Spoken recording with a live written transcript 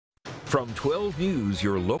From 12 News,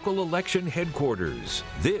 your local election headquarters,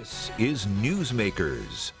 this is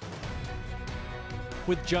Newsmakers.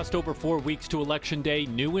 With just over 4 weeks to Election Day,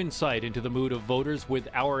 new insight into the mood of voters with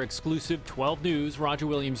our exclusive 12 News Roger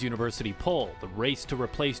Williams University poll. The race to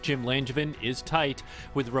replace Jim Langevin is tight,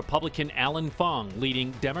 with Republican Alan Fung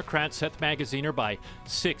leading Democrat Seth Magaziner by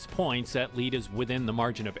 6 points. That lead is within the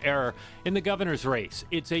margin of error. In the governor's race,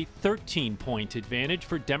 it's a 13-point advantage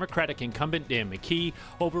for Democratic incumbent Dan McKee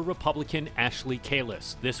over Republican Ashley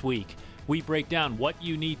Kalus. This week, we break down what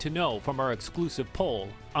you need to know from our exclusive poll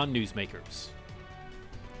on Newsmakers.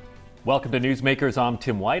 Welcome to Newsmakers. I'm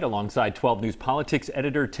Tim White alongside 12 News Politics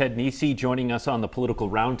editor Ted Nesi. Joining us on the Political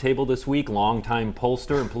Roundtable this week, longtime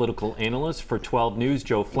pollster and political analyst for 12 News,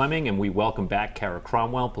 Joe Fleming. And we welcome back Kara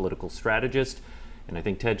Cromwell, political strategist. And I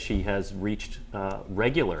think, Ted, she has reached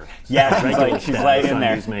regular. Yeah, she's right in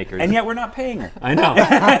there. Newsmakers. And yet we're not paying her. I know.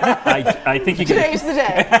 I think you Today's the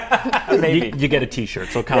day. Maybe. You get a T-shirt,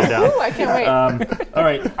 so calm down. Ooh, I can't wait. All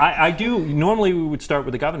right. I do. Normally we would start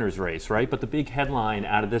with the governor's race, right? But the big headline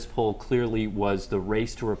out of this poll clearly was the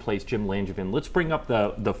race to replace Jim Langevin. Let's bring up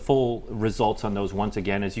the full results on those once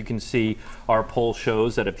again. As you can see, our poll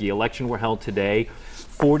shows that if the election were held today,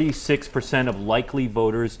 46% of likely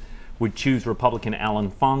voters would choose Republican Alan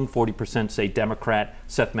Fung, 40% say Democrat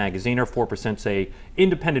Seth Magaziner, 4% say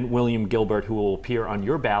Independent William Gilbert, who will appear on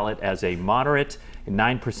your ballot as a moderate, and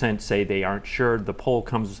 9% say they aren't sure. The poll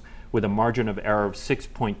comes with a margin of error of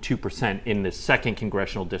 6.2% in the 2nd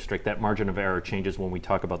congressional district. That margin of error changes when we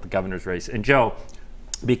talk about the governor's race. And Joe,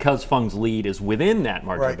 because Fung's lead is within that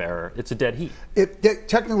margin of error, it's a dead heat. It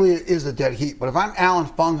technically is a dead heat, but if I'm Alan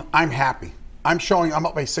Fung, I'm happy. I'm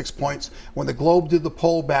up by 6 points. When the Globe did the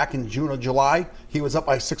poll back in June or July, he was up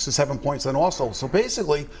by 6 or 7 points then also. So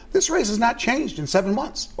basically, this race has not changed in 7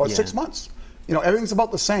 months or 6 months. You know, everything's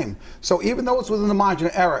about the same. So even though it's within the margin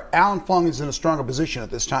of error, Alan Fung is in a stronger position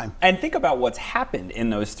at this time. And think about what's happened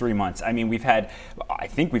in those 3 months. I mean, I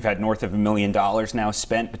think we've had north of $1 million now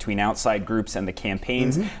spent between outside groups and the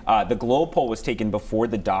campaigns. The Globe poll was taken before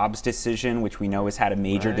the Dobbs decision, which we know has had a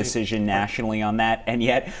major decision nationally on that. And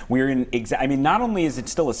yet we're in, I mean, not only is it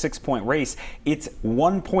still a 6-point race, it's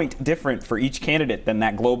 1 point different for each candidate than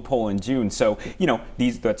that Globe poll in June. So, you know,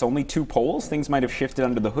 that's only 2 polls. Things might have shifted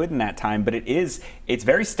under the hood in that time, but it's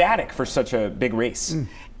very static for such a big race.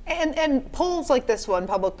 And polls like this one,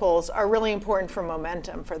 public polls, are really important for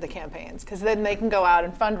momentum for the campaigns, because then they can go out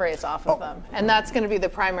and fundraise off of them. And that's going to be the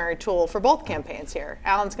primary tool for both campaigns here.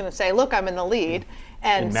 Alan's going to say, look, I'm in the lead.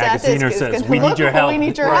 And Seth is says, going we to need your help. We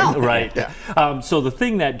need your help. Right. So the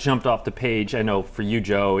thing that jumped off the page, I know for you,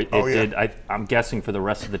 Joe, I'm guessing for the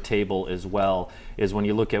rest of the table as well, is when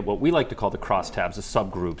you look at what we like to call the crosstabs, the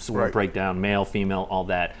subgroups, where we break down male, female, all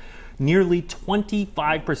that. Nearly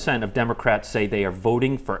 25% of Democrats say they are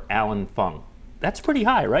voting for Alan Fung. That's pretty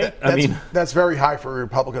high, right? That's very high for a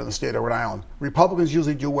Republican in the state of Rhode Island. Republicans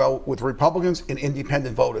usually do well with Republicans and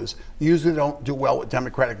independent voters. They usually don't do well with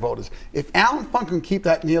Democratic voters. If Alan Fung can keep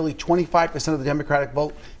that nearly 25% of the Democratic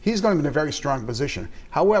vote, he's going to be in a very strong position.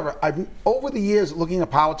 However, over the years looking at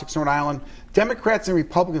politics in Rhode Island, Democrats and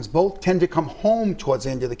Republicans both tend to come home towards the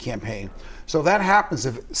end of the campaign. So if that happens,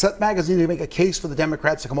 if Seth Magaziner can make a case for the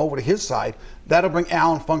Democrats to come over to his side, that'll bring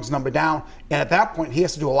Alan Fung's number down. And at that point, he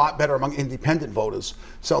has to do a lot better among independent voters.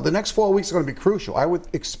 So the next 4 weeks are going to be crucial. I would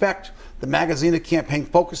expect the Magaziner campaign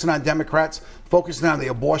focusing on Democrats, focusing on the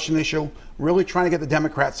abortion issue, really trying to get the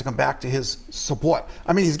Democrats to come back to his support.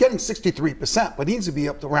 I mean, he's getting 63%, but he needs to be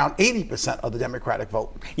up to around 80% of the Democratic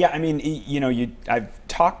vote. Yeah, I mean, you know, I've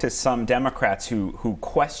talked to some Democrats who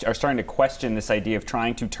are starting to question this idea of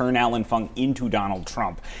trying to turn Alan Fung into Donald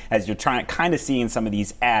Trump, as you're trying to kind of see in some of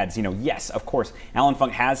these ads. You know, yes, of course, Alan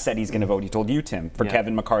Fung has said he's going to vote. He told you, Tim, for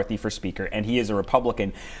Kevin McCarthy for Speaker, and he is a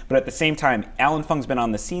Republican. But at the same time, Alan Fung's been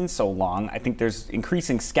on the scene so long, I think there's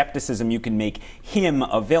increasing skepticism you can make him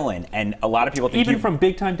a villain. And a lot of people think even from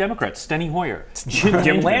big-time Democrats, Steny Hoyer,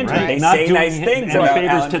 Jim Landry, right? They Not say nice things about favors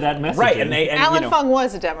Alan, to that message. Right, and Alan Fung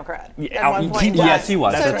was a Democrat at one point. Yes, he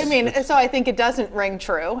was. So I mean, so I think it doesn't ring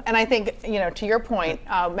true. And I think, you know, to your point,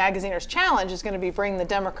 Magaziner's challenge is going to be bring the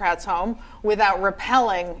Democrats home without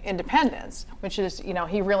repelling independents, which is, you know,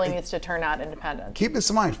 he really needs to turn out independents. Keep this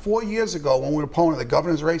in mind, 4 years ago when we were polling the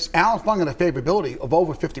governor's race, Alan Fung had a favorability of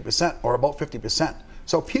over 50% or about 50%.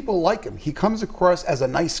 So people like him. He comes across as a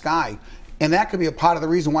nice guy, and that could be a part of the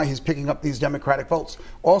reason why he's picking up these Democratic votes.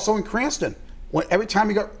 Also in Cranston, every time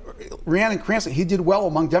he ran in Cranston, he did well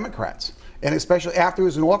among Democrats. And especially after he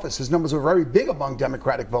was in office, his numbers were very big among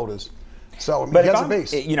Democratic voters. So, I mean, But he if has a I'm,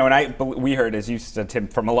 base. you know, and we heard, as you said, Tim,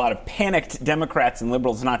 from a lot of panicked Democrats and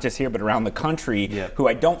liberals, not just here, but around the country, who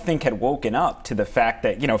I don't think had woken up to the fact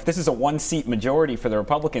that, you know, if this is a one-seat majority for the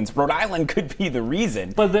Republicans, Rhode Island could be the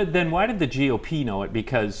reason. But then why did the GOP know it?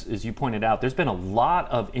 Because, as you pointed out, there's been a lot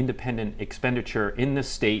of independent expenditure in this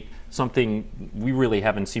state, something we really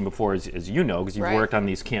haven't seen before, as you know, because you've worked on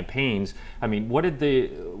these campaigns. I mean, what did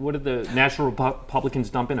the National Republicans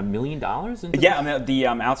dump in $1 million into? Yeah, I mean, the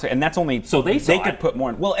outside, and that's only so they could put more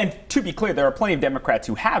in. Well, and to be clear, there are plenty of Democrats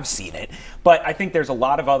who have seen it, but I think there's a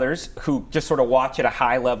lot of others who just sort of watch at a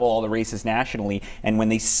high level all the races nationally, and when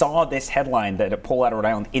they saw this headline that a poll out of Rhode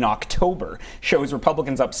Island in October shows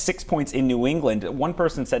Republicans up 6 points in New England, one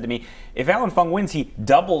person said to me, if Alan Fung wins, he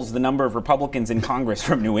doubles the number of Republicans in Congress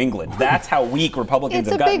from New England. That's how weak Republicans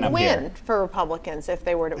have gotten up here. It's a big win for Republicans if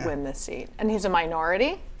they were to win this seat. And he's a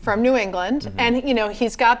minority from New England, and you know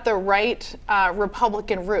he's got the right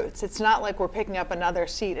Republican roots. It's not like we're picking up another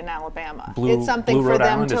seat in Alabama. It's something for Rhode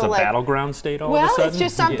them Island to is a like. battleground state all of a sudden. Well, it's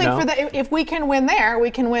just something for the. If we can win there, we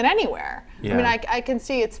can win anywhere. Yeah. I mean, I can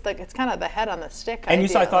see it's kind of the head on the stick. And idea. you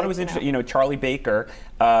saw, I thought it was interesting. You know, Charlie Baker,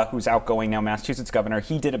 who's outgoing now Massachusetts governor,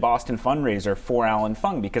 he did a Boston fundraiser for Alan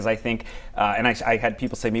Fung because I think, and I had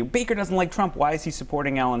people say to me, Baker doesn't like Trump. Why is he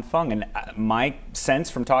supporting Alan Fung? And my sense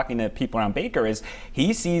from talking to people around Baker is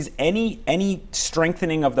he sees any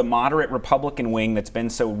strengthening of the moderate Republican wing that's been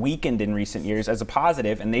so weakened in recent years as a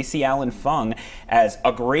positive, and they see Alan Fung as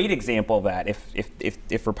a great example of that.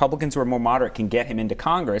 If Republicans who are more moderate can get him into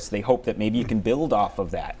Congress, they hope that maybe you can build off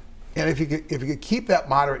of that. And if you could keep that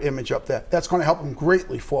moderate image up there, that's going to help him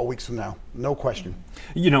greatly 4 weeks from now, no question.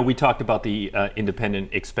 You know, we talked about the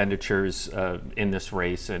independent expenditures in this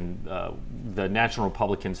race, and the National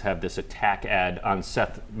Republicans have this attack ad on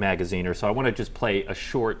Seth Magaziner. So I want to just play a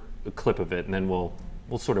short clip of it, and then we'll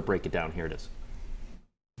sort of break it down. Here it is.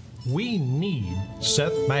 We need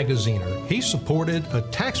Seth Magaziner. He supported a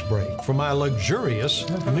tax break for my luxurious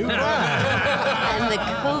new ride. And the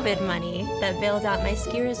COVID money that bailed out my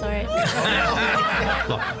ski resort.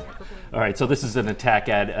 All right, so this is an attack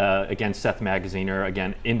ad against Seth Magaziner.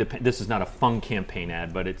 Again, this is not a Fung campaign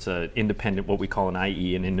ad, but it's an independent, what we call an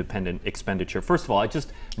IE, an independent expenditure. First of all,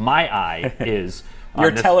 my eye is... Your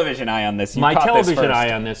television eye on this. My television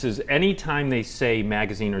eye on this is anytime they say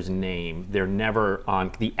Magaziner's name, they're never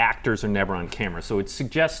on, the actors are never on camera. So it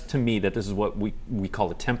suggests to me that this is what we call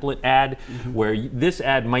a template ad, where this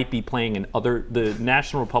ad might be playing in the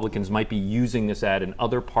National Republicans might be using this ad in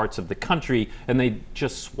other parts of the country, and they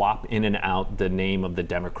just swap in and out the name of the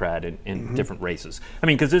Democrat in different races. I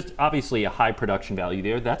mean, because there's obviously a high production value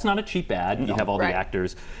there. That's not a cheap ad. You have all the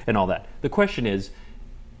actors and all that. The question is,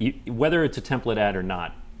 whether it's a template ad or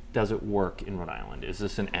not, does it work in Rhode Island? Is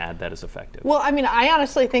this an ad that is effective? Well, I mean, I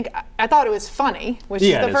honestly think I thought it was funny, which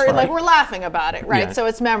is the first, like we're laughing about it, right? Yeah. So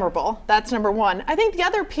it's memorable. That's number one. I think the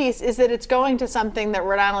other piece is that it's going to something that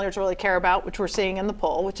Rhode Islanders really care about, which we're seeing in the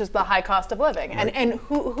poll, which is the high cost of living, and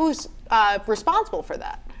who's responsible for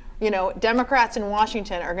that? You know, Democrats in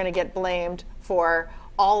Washington are going to get blamed for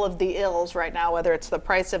all of the ills right now, whether it's the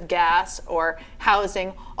price of gas or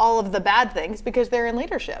housing, all of the bad things, because they're in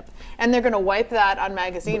leadership. And they're going to wipe that on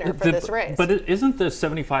Magaziner for this race. But isn't the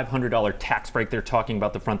 $7,500 tax break they're talking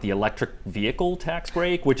about the electric vehicle tax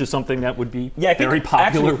break, which is something that would be very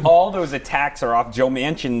popular? Actually, all those attacks are off Joe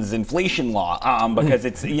Manchin's inflation law because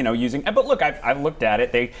it's, using, but look, I've looked at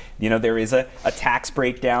it. There is a tax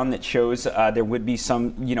breakdown that shows there would be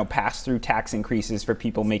some, pass-through tax increases for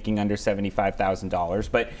people making under $75,000.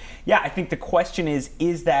 But yeah, I think the question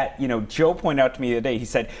is that, Joe pointed out to me the other day, he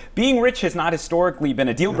said, being rich has not historically been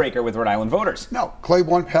a deal breaker with Rhode Island voters. No,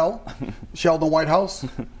 Claiborne Pell, Sheldon Whitehouse,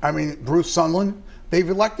 Bruce Sunland, they've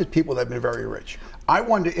elected people that have been very rich. I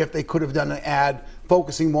wonder if they could have done an ad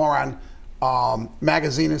focusing more on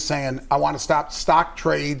magazines saying, I want to stop stock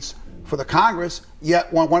trades for the Congress,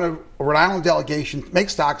 yet when one of a Rhode Island delegation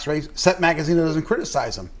makes stock trades, Seth Magaziner doesn't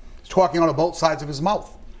criticize him. He's talking out of both sides of his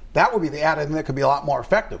mouth. That would be the ad, I think that could be a lot more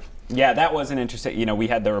effective. Yeah, that was an interesting, we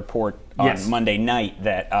had the report on Monday night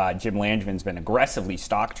that Jim Langevin's been aggressively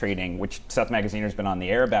stock trading, which Seth Magaziner's been on the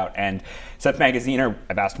air about. And Seth Magaziner,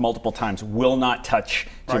 I've asked multiple times, will not touch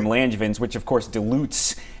Jim Langevin's, which of course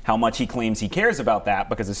dilutes how much he claims he cares about that,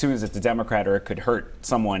 because as soon as it's a Democrat or it could hurt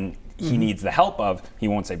someone he needs the help of, he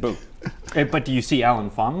won't say boo. But do you see Alan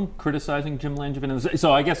Fung criticizing Jim Langevin?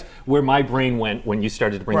 So I guess where my brain went when you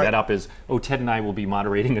started to bring that up is, Ted and I will be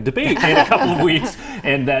moderating a debate in a couple of weeks,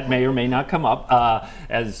 and that may or may not come up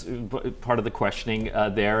as part of the questioning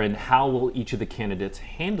there. And how will each of the candidates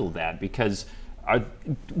handle that? Because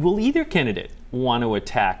Will either candidate want to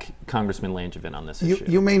attack Congressman Langevin on this issue?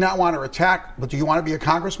 You may not want to attack, but do you want to be a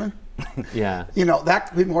congressman? Yeah. You know, that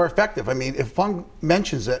could be more effective. I mean, if Fung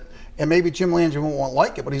mentions it, and maybe Jim Langevin won't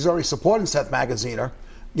like it, but he's already supporting Seth Magaziner,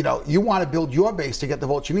 you know, you want to build your base to get the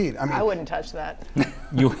votes you need. I mean, I wouldn't touch that.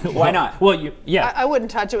 Why not? Well, yeah. I wouldn't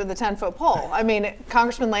touch it with a 10-foot pole. I mean,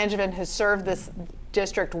 Congressman Langevin has served this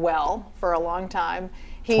district well for a long time.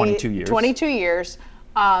 22 years. 22 years.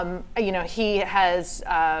 You know, he has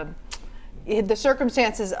the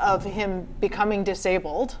circumstances of him becoming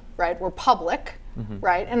disabled, right, were public,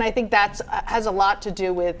 right, and I think that's has a lot to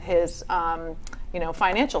do with his, you know,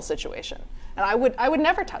 financial situation. And I would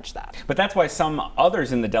never touch that. But that's why some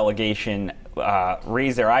others in the delegation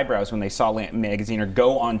raised their eyebrows when they saw Magaziner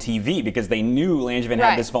go on TV, because they knew Langevin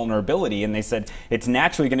had this vulnerability, and they said it's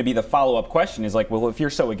naturally going to be the follow-up question is like, well, if you're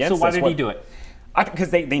so against So why this, did he do it? Because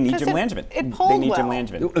they need Jim Langevin. It polled They need Jim well.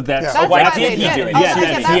 Langevin. That's why did he do it?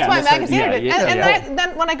 That's why Magazine did. Yeah, And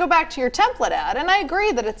then when I go back to your template ad, and I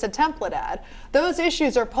agree that it's a template ad, those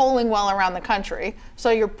issues are polling well around the country. So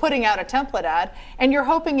you're putting out a template ad, and you're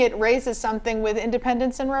hoping it raises something with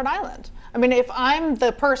independents in Rhode Island. I mean, if I'm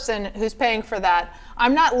the person who's paying for that,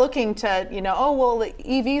 I'm not looking to, you know, oh, well, the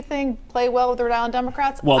EV thing play well with Rhode Island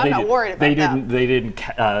Democrats. Well, I'm not worried about that. They didn't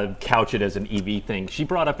couch it as an EV thing. She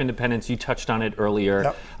brought up independence. You touched on it earlier.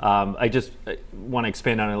 Yep. I just want to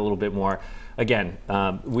expand on it a little bit more. Again,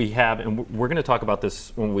 we have, and we're going to talk about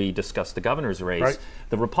this when we discuss the governor's race. Right.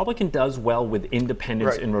 The Republican does well with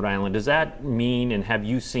independents Right. in Rhode Island. Does that mean, and have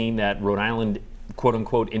you seen that Rhode Island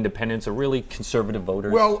quote-unquote independents are really conservative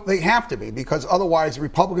voters? well, they have to be, because otherwise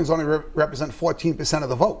Republicans only represent 14% of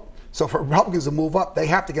the vote. So for Republicans to move up, they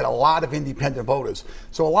have to get a lot of independent voters.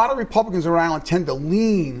 So a lot of Republicans in Rhode Island tend to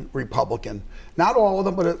lean Republican. Not all of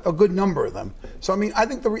them, but a good number of them. So, I mean, I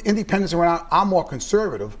think the independents in Rhode Island are more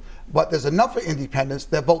conservative, but there's enough of independents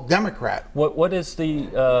that vote Democrat. What is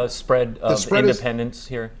the spread of spread is- independents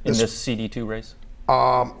here in this CD2 race?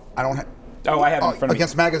 I don't have. Oh, I have it in front of me.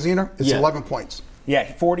 Against Magaziner, it's Yeah. 11 points.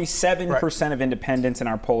 Yeah, 47% of independents in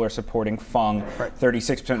our poll are supporting Fung,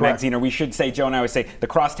 36% Magaziner. We should say, Joe and I would say, the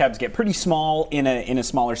crosstabs get pretty small in a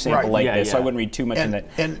smaller sample Right. like Yeah, this, so I yeah. wouldn't read too much in And, that.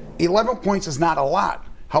 and 11 points is not a lot.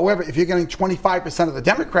 However, if you're getting 25% of the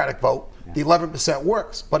Democratic vote, the 11%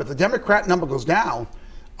 works. But if the Democrat number goes down,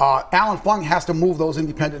 Alan Fung has to move those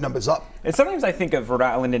independent numbers up. And sometimes I think of Rhode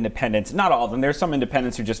Island independents, not all of them. There's some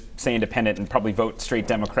independents who just say independent and probably vote straight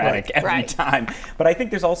Democratic every time. But I think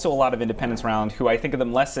there's also a lot of independents around who I think of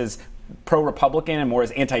them less as pro-Republican and more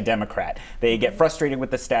as anti-Democrat. They get frustrated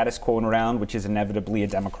with the status quo in Rhode Island, which is inevitably a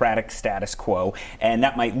Democratic status quo, and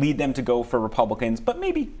that might lead them to go for Republicans. But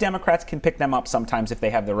maybe Democrats can pick them up sometimes if they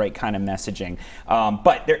have the right kind of messaging.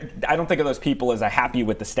 But I don't think of those people as a happy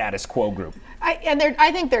with the status quo group.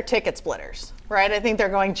 I think they're ticket splitters, right? I think they're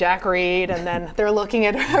going Jack Reed, and then they're looking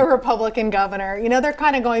at a Republican governor. You know, they're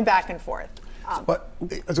kind of going back and forth. But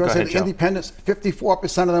I was going to say, the independents,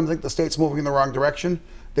 54% of them think the state's moving in the wrong direction.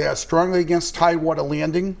 They are strongly against Tidewater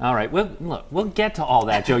Landing. All right, well, look, we'll get to all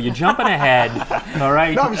that, Joe. You're jumping ahead, all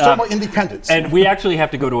right? No, I'm just talking about independents. And we actually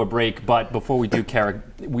have to go to a break, but before we do, Kara,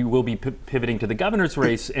 we will be pivoting to the governor's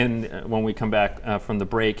race when we come back from the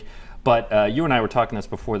break. But you and I were talking this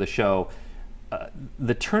before the show.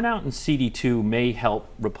 The turnout in CD2 may help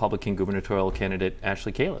Republican gubernatorial candidate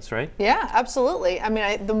Ashley Kalus, right? Yeah, absolutely. I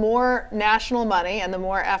mean, the more national money and the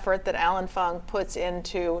more effort that Alan Fung puts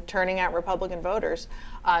into turning out Republican voters,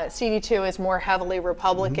 CD2 is more heavily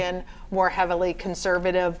Republican, more heavily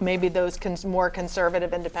conservative, maybe those more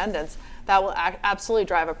conservative independents. That will absolutely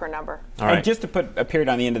drive up her number. All right. And just to put a period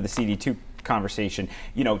on the end of the CD2 conversation,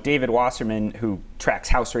 you know, David Wasserman, who tracks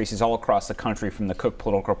House races all across the country from the Cook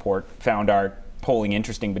Political Report, found our polling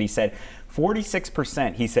interesting, but he said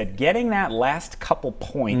 46%, he said, getting that last couple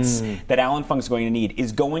points that Alan Fung's going to need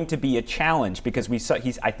is going to be a challenge, because we saw,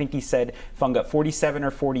 I think he said Fung got 47 or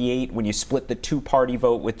 48 when you split the two-party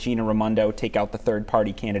vote with Gina Raimondo, take out the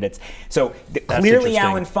third-party candidates. So clearly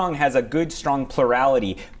Alan Fung has a good, strong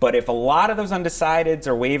plurality, but if a lot of those undecideds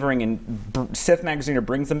are wavering and Seth Magaziner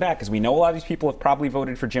brings them back, because we know a lot of these people have probably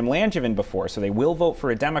voted for Jim Langevin before, so they will vote for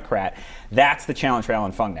a Democrat, that's the challenge for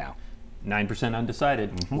Alan Fung now. 9%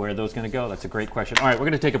 undecided. Where are those going to go? That's a great question. All right, we're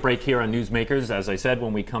going to take a break here on Newsmakers. As I said,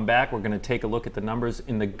 when we come back, we're going to take a look at the numbers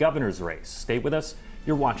in the governor's race. Stay with us.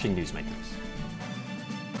 You're watching Newsmakers.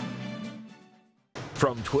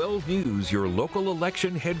 From 12 News, your local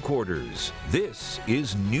election headquarters, this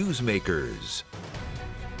is Newsmakers.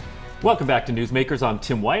 Welcome back to Newsmakers. I'm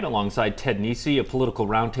Tim White alongside Ted Nesi, a political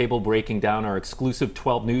roundtable breaking down our exclusive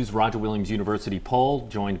 12 News Roger Williams University poll,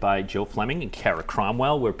 joined by Joe Fleming and Kara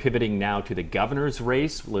Cromwell. We're pivoting now to the governor's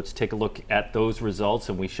race. Let's take a look at those results,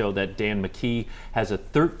 and we show that Dan McKee has a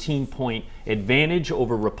 13-point advantage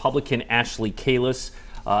over Republican Ashley Kalus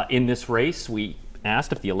in this race. We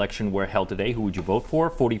asked if the election were held today, who would you vote for?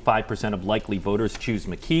 45% of likely voters choose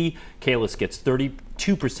McKee. Kalus gets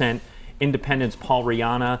 32%. Independents Paul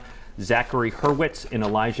Rihanna, Zachary Hurwitz, and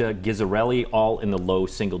Elijah Gizzarelli, all in the low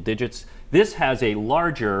single digits. This has a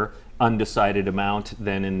larger undecided amount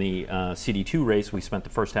than in the CD2 race we spent the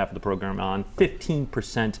first half of the program on.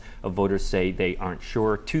 15% of voters say they aren't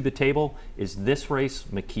sure. To the table, is this race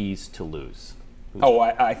McKee's to lose? Oh,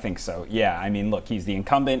 I think so. Yeah. I mean, look, he's the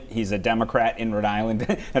incumbent. He's a Democrat in Rhode Island.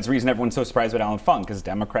 That's the reason everyone's so surprised with Alan Fung, because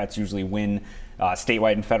Democrats usually win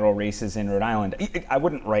statewide and federal races in Rhode Island. I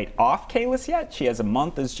wouldn't write off Kalus yet. She has a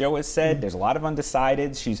month, as Joe has said. There's a lot of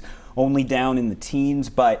undecideds. She's only down in the teens.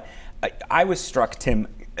 But I was struck, Tim.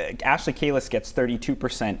 Ashley Kalus gets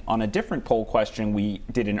 32% on a different poll question. We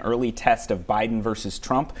did an early test of Biden versus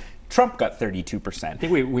Trump. Trump got 32%. I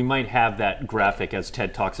think we might have that graphic as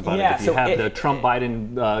Ted talks about it. If you have the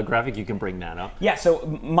Trump-Biden graphic, you can bring that up. Yeah,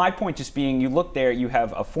 so my point just being, you look there, you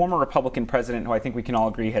have a former Republican president who I think we can all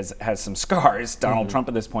agree has some scars, Donald Trump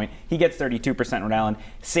at this point. He gets 32% in Rhode Island.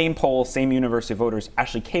 Same poll, same university voters.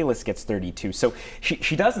 Ashley Kalus gets 32%. So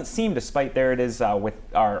she doesn't seem, despite there it is with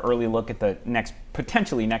our early look at the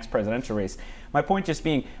potentially next presidential race. My point just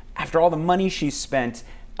being, after all the money she's spent,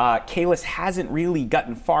 Kalus hasn't really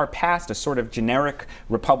gotten far past a sort of generic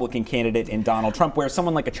Republican candidate in Donald Trump, where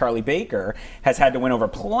someone like a Charlie Baker has had to win over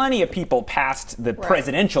plenty of people past the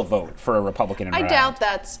presidential vote for a Republican in Rhode Island. I doubt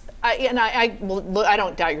that's, I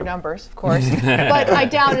don't doubt your numbers, of course, but I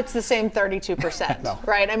doubt it's the same 32%, No.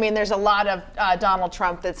 right? I mean, there's a lot of Donald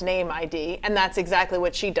Trump that's name ID, and that's exactly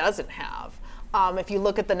what she doesn't have. If you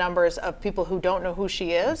look at the numbers of people who don't know who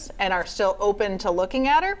she is and are still open to looking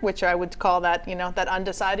at her, which I would call that, that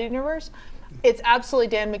undecided universe, it's absolutely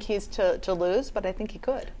Dan McKee's to lose, but I think he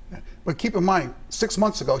could. But keep in mind, 6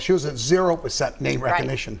 months ago, she was at 0% name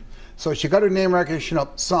recognition. So she got her name recognition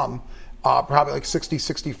up some, probably like 60,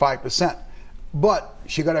 65%. But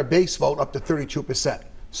she got her base vote up to 32%.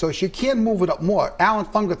 So she can move it up more. Alan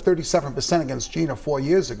Fung got 37% against Gina 4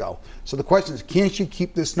 years ago. So the question is, can she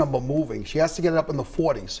keep this number moving? She has to get it up in the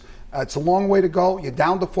 40s. It's a long way to go. You're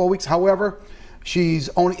down to 4 weeks. However, she's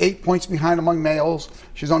only 8 points behind among males.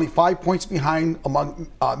 She's only 5 points behind among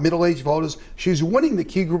middle-aged voters. She's winning the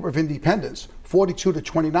key group of independents, 42 to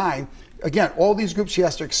 29. Again, all these groups she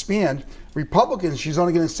has to expand. Republicans, she's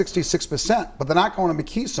only getting 66%, but they're not going to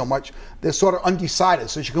McKee so much. They're sort of undecided,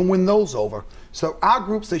 so she can win those over. So our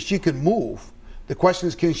groups that she can move. The question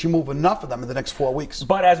is, can she move enough of them in the next 4 weeks?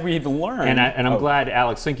 But as we've learned... And I'm glad,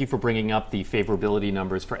 Alex, thank you for bringing up the favorability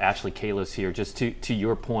numbers for Ashley Kalus here, just to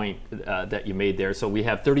your point that you made there. So we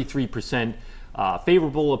have 33%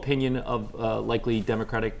 favorable opinion of likely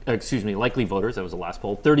voters. That was the last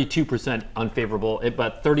poll. 32% unfavorable,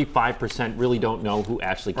 but 35% really don't know who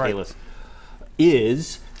Ashley Kalus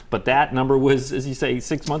is. But that number was, as you say,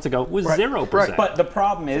 6 months ago, was 0%. Right. But the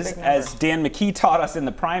problem is, as Dan McKee taught us in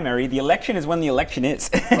the primary, the election is when the election is.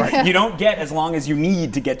 You don't get as long as you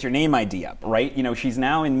need to get your name ID up, right? She's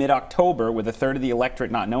now in mid-October with a third of the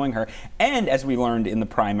electorate not knowing her. And as we learned in the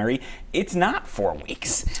primary, it's not 4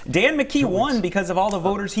 weeks. Dan McKee won because of all the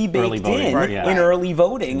voters he baked in early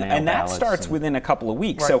voting, and that starts within a couple of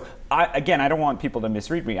weeks. So, I don't want people to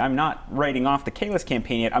misread me. I'm not writing off the Kalus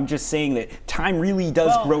campaign yet. I'm just saying that time really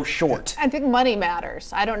does grow short. I think money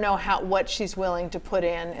matters. I don't know what she's willing to put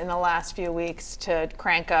in the last few weeks to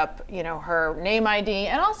crank up, her name ID,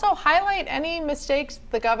 and also highlight any mistakes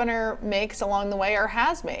the governor makes along the way or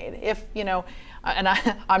has made. If and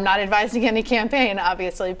I'm not advising any campaign,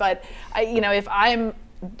 obviously, but if I'm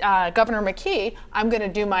Governor McKee, I'm going to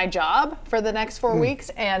do my job for the next 4 weeks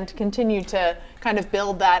and continue to kind of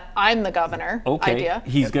build that I'm the governor idea.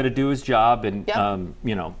 He's got to do his job, and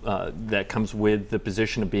that comes with the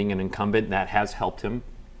position of being an incumbent. That has helped him,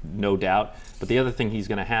 no doubt. But the other thing he's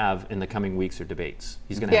going to have in the coming weeks are debates.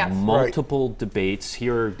 He's going to have multiple debates.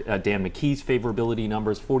 Here are Dan McKee's favorability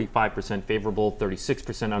numbers: 45% favorable,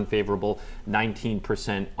 36% unfavorable,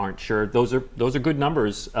 19% aren't sure. Those are good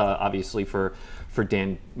numbers, obviously, for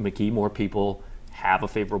Dan McKee. More people have a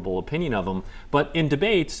favorable opinion of him. But in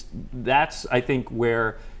debates, that's, I think,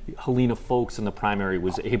 where Helena Foulkes in the primary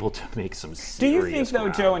was able to make some serious Do you think, though,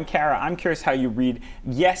 Joe and Kara, I'm curious how you read,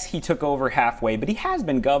 yes, he took over halfway, but he has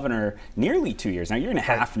been governor nearly 2 years now, a year and a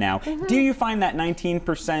half now. Do you find that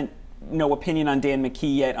 19% no opinion on Dan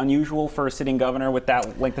McKee yet? Unusual for a sitting governor with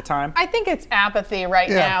that length of time? I think it's apathy right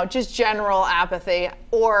now, just general apathy,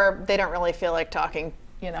 or they don't really feel like talking.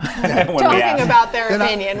 Talking about their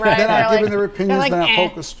opinion, right? They're not giving their opinions, they're not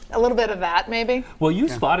focused. A little bit of that, maybe. Well, you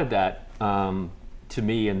spotted that to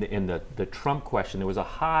me in the Trump question. There was a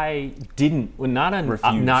high,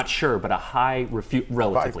 I'm not sure, but a high,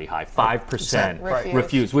 relatively high, 5%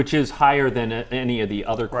 refuse, which is higher than any of the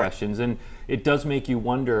other questions. And it does make you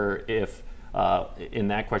wonder if, in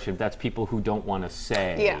that question, if that's people who don't want to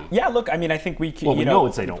say. Yeah, look, I mean, I think we can, well, we know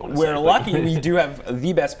they don't want to say. We're lucky we do have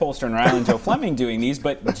the best pollster in Rhode Island, Joe Fleming, doing these,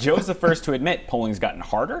 but Joe's the first to admit polling's gotten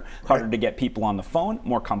harder to get people on the phone,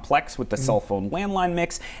 more complex with the cell phone landline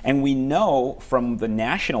mix, and we know from the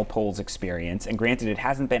national polls experience, and granted it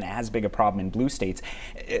hasn't been as big a problem in blue states,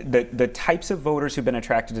 the types of voters who've been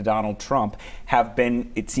attracted to Donald Trump have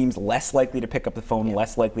been, it seems, less likely to pick up the phone,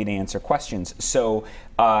 less likely to answer questions. So,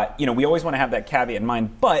 we always want to have that caveat in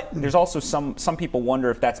mind, but there's also some people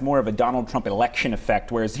wonder if that's more of a Donald Trump election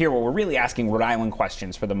effect, whereas here, where we're really asking Rhode Island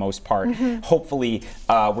questions for the most part, hopefully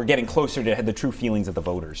we're getting closer to the true feelings of the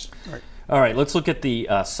voters. All right, let's look at the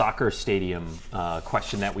soccer stadium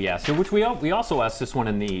question that we asked, which we also asked this one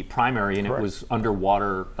in the primary, and it was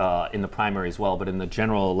underwater in the primary as well, but in the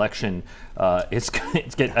general election, it's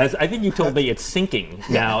getting, as I think you told me, it's sinking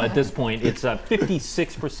now at this point. It's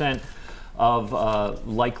 56% of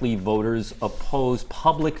likely voters oppose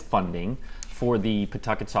public funding for the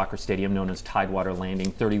Pawtucket Soccer Stadium, known as Tidewater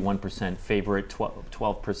Landing. 31% favor it,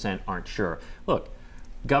 12% aren't sure. Look,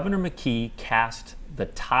 Governor McKee cast the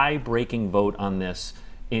tie-breaking vote on this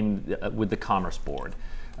with the Commerce Board.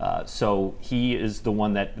 So he is the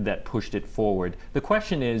one that pushed it forward. The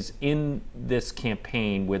question is, in this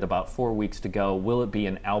campaign with about 4 weeks to go, will it be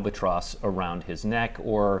an albatross around his neck,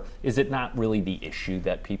 or is it not really the issue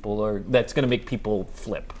that that's going to make people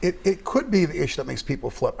flip? It could be the issue that makes people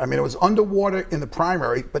flip. I mean, it was underwater in the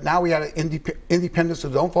primary, but now we had an independents who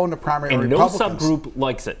don't vote in the primary. And no subgroup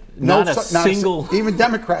likes it. Not a single. Even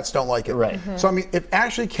Democrats don't like it. Right. So I mean, if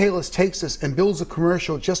Ashley Kalus takes this and builds a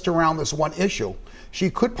commercial just around this one issue, she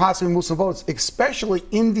could possibly move some votes, especially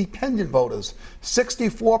independent voters.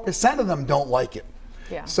 64% of them don't like it.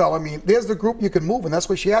 Yeah. So, I mean, there's the group you can move, and that's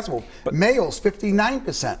what she has to move. But males,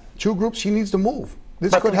 59%. Two groups she needs to move.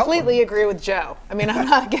 This could help. I completely agree with Joe. I mean,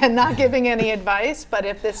 I'm not giving any advice, but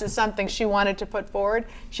if this is something she wanted to put forward,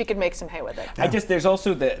 she could make some hay with it. Yeah. There's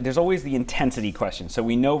always the intensity question. So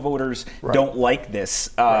we know voters don't like this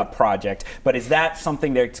project, but is that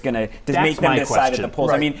something that's going to make them decide at the polls?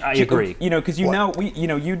 Right. I mean, I agree. Because you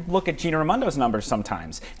look at Gina Raimondo's numbers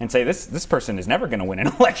sometimes and say this person is never going to win an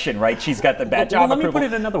election, right? She's got the bad job approval. Let me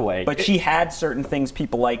put it another way. But she had certain things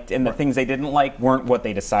people liked, and the things they didn't like weren't what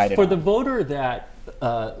they decided for on. the voter that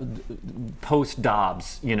post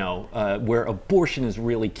Dobbs, where abortion is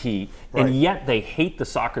really key, and yet they hate the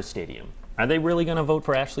soccer stadium. Are they really going to vote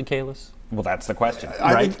for Ashley Kalus? Well, that's the question.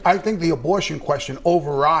 I think the abortion question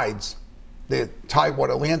overrides the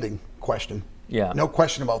Tidewater Landing question. Yeah. No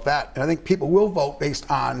question about that. And I think people will vote based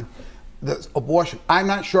on the abortion. I'm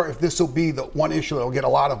not sure if this will be the one issue that will get a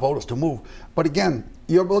lot of voters to move. But again,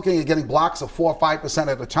 you're looking at getting blocks of 4 or 5%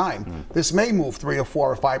 at a time. This may move 3 or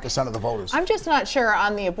 4 or 5% of the voters. I'm just not sure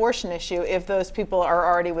on the abortion issue if those people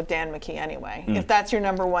are already with Dan McKee anyway. If that's your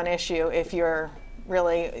number one issue, if you're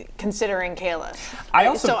really considering Kalus.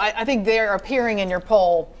 I think they're appearing in your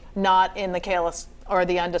poll, not in the Kalus or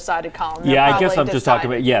the undecided column. Yeah, I guess I'm just talking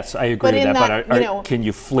about, yes, I agree with that, but can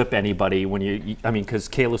you flip anybody when because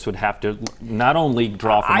Kalus would have to not only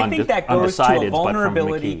draw from undecided, but from McKee. I think that goes to a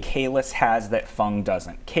vulnerability Kalus has that Fung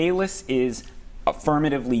doesn't. Kalus is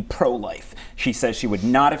affirmatively pro-life. She says she would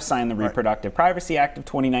not have signed the Reproductive Privacy Act of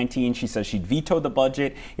 2019. She says she'd veto the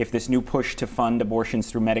budget if this new push to fund abortions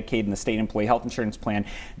through Medicaid and the state employee health insurance plan.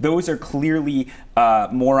 Those are clearly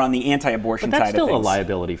more on the anti-abortion side of things. But that's still a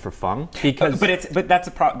liability for Fung. Because but that's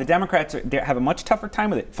a problem. The Democrats have a much tougher time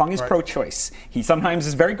with it. Fung is pro-choice. He sometimes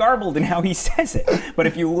is very garbled in how he says it. But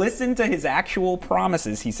if you listen to his actual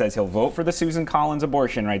promises, he says he'll vote for the Susan Collins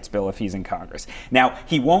abortion rights bill if he's in Congress. Now,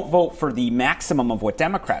 he won't vote for the maximum of what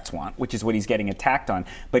Democrats want, which is what he's getting attacked on.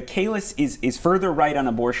 But Kalus is further right on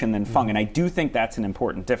abortion than Fung, and I do think that's an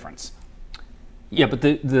important difference. Yeah, but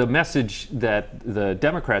the message that the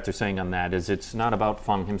Democrats are saying on that is it's not about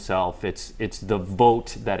Fung himself. It's the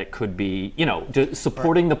vote that it could be,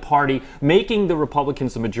 supporting the party, making the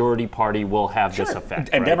Republicans the majority party will have this effect.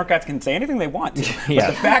 And Democrats can say anything they want to. But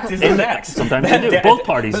the fact is that sometimes they do. Both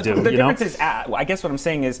parties do. The difference is, I guess what I'm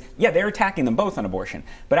saying is, they're attacking them both on abortion.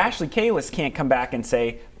 But Ashley Kalus can't come back and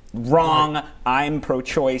say, wrong, I'm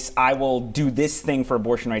pro-choice, I will do this thing for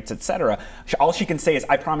abortion rights, etc. All she can say is,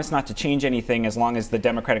 I promise not to change anything as long as the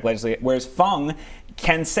Democratic legislature, whereas Fung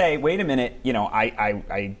can say, wait a minute, you know,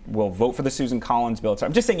 I will vote for the Susan Collins bill. So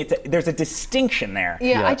I'm just saying there's a distinction there.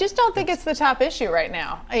 Yeah, I just don't think it's the top issue right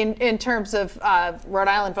now in terms of Rhode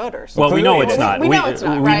Island voters. Well, we know it's not. We know it's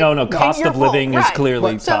not, right? We know cost of living is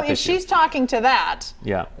clearly so top if issue. she's talking to that,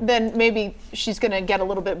 then maybe she's going to get a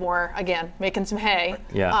little bit more, again, making some hay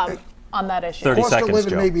on that issue. 30 Cost seconds, of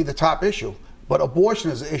living Joe. may be the top issue, but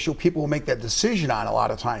abortion is an issue people will make that decision on a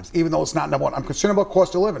lot of times, even though it's not number one. I'm concerned about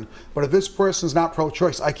cost of living, but if this person's not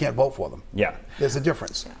pro-choice, I can't vote for them. Yeah. There's a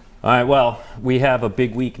difference. All right, well, we have a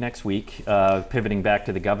big week next week. Pivoting back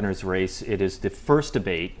to the governor's race, it is the first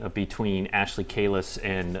debate between Ashley Kalus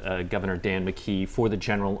and Governor Dan McKee for the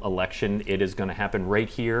general election. It is going to happen right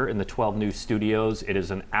here in the 12 News studios. It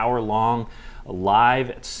is an hour-long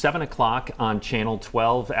live at 7 o'clock on Channel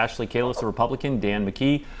 12. Ashley Kalus, the Republican, Dan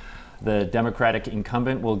McKee, the Democratic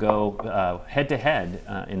incumbent, will go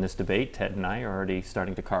head-to-head in this debate. Ted and I are already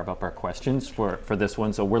starting to carve up our questions for this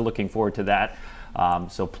one, so we're looking forward to that.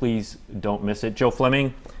 So please don't miss it. Joe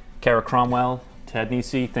Fleming, Kara Cromwell, Ted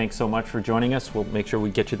Nisi, thanks so much for joining us. We'll make sure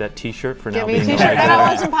we get you that T-shirt for now. Give me a T-shirt and I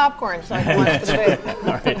want some popcorn so I can watch the debate.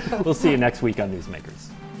 All right, we'll see you next week on Newsmakers.